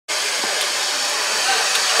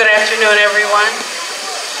Good afternoon, everyone.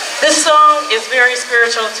 This song is very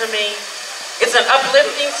spiritual to me. It's an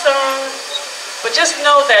uplifting song, but just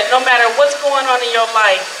know that no matter what's going on in your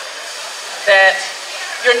life, that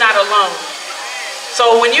you're not alone.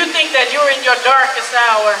 So when you think that you're in your darkest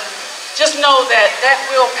hour, just know that that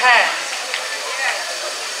will pass.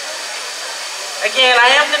 Again, I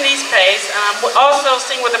am Denise Pace, and I also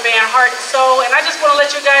sing with the band Heart and Soul, and I just want to let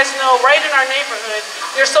you guys know, right in our neighborhood,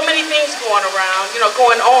 there's so many things going around,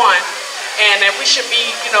 going on, and that we should be,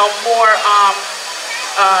 more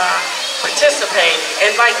participating.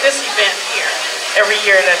 And like this event here, every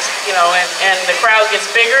year that's, and the crowd gets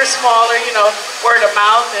bigger, smaller, word of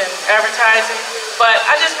mouth and advertising. But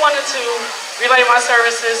I just wanted to relay my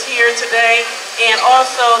services here today, and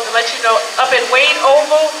also to let you know, up at Wade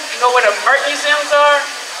Oval, where the art museums are?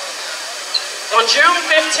 On June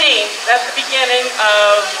 15th, that's the beginning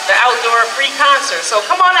of the outdoor free concert. So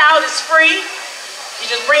come on out, it's free. You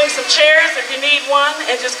just bring some chairs if you need one,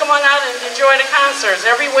 and just come on out and enjoy the concerts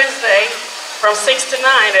every Wednesday from 6 to 9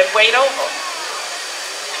 at Wade Oval.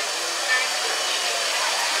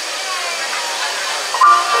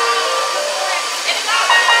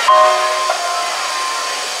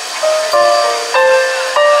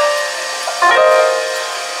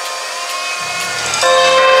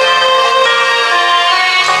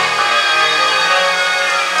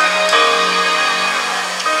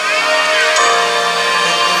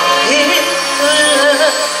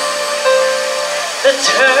 The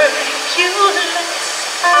turbulence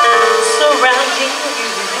surrounding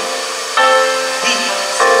you,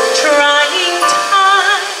 these trying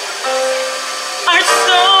times are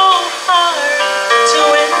so hard to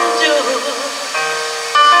endure.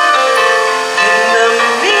 In the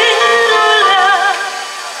middle of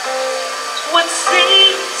what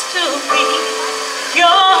seems to be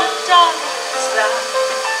your darkest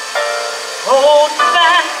night, hold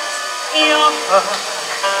fast your heart.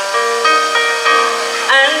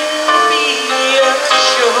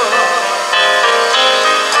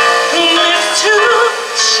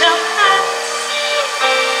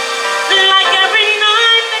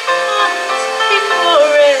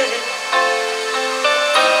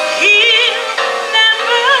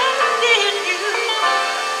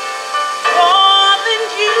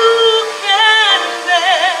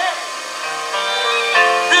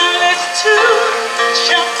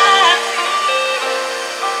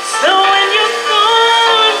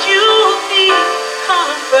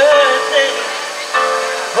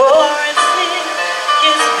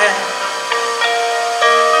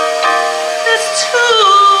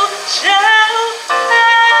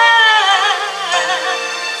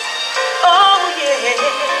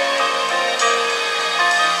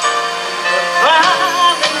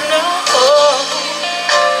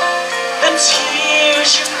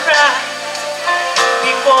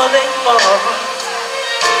 Before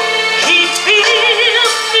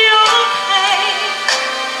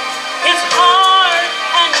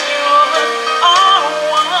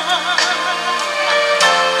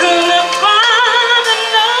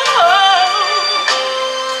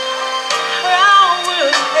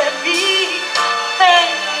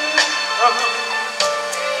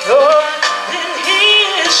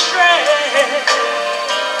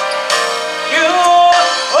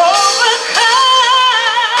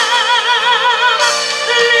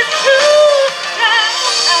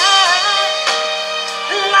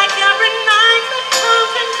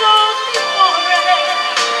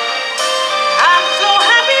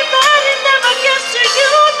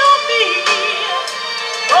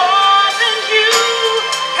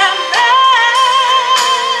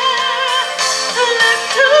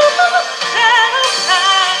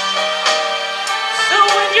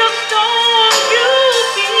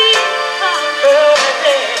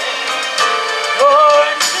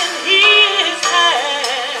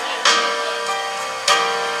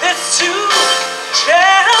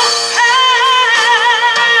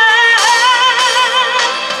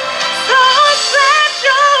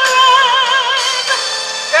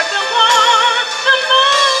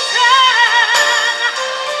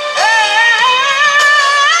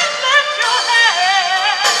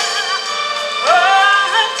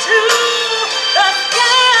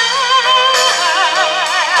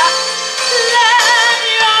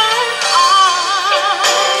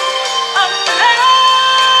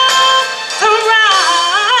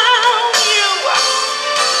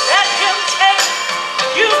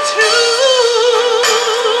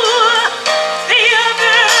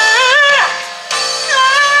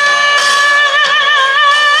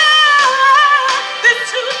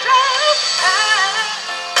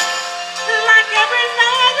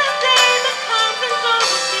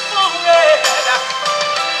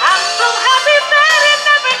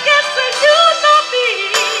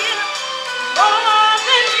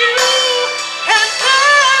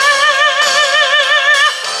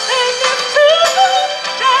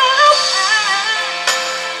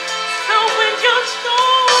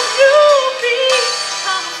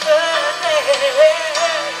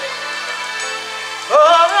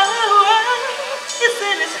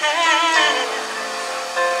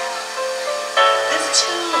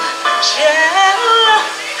shall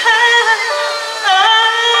have.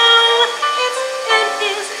 It's in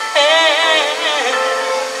his hands.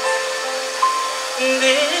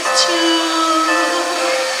 This too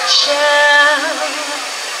shall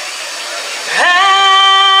pass.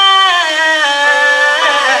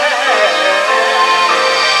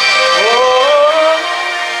 Oh,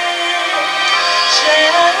 it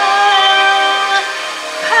shall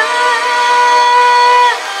pass.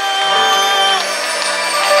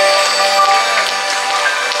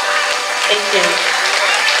 Thank you.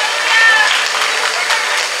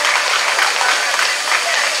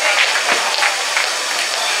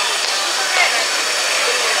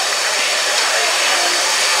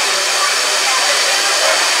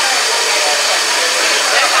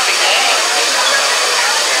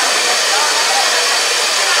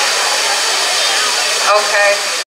 Okay.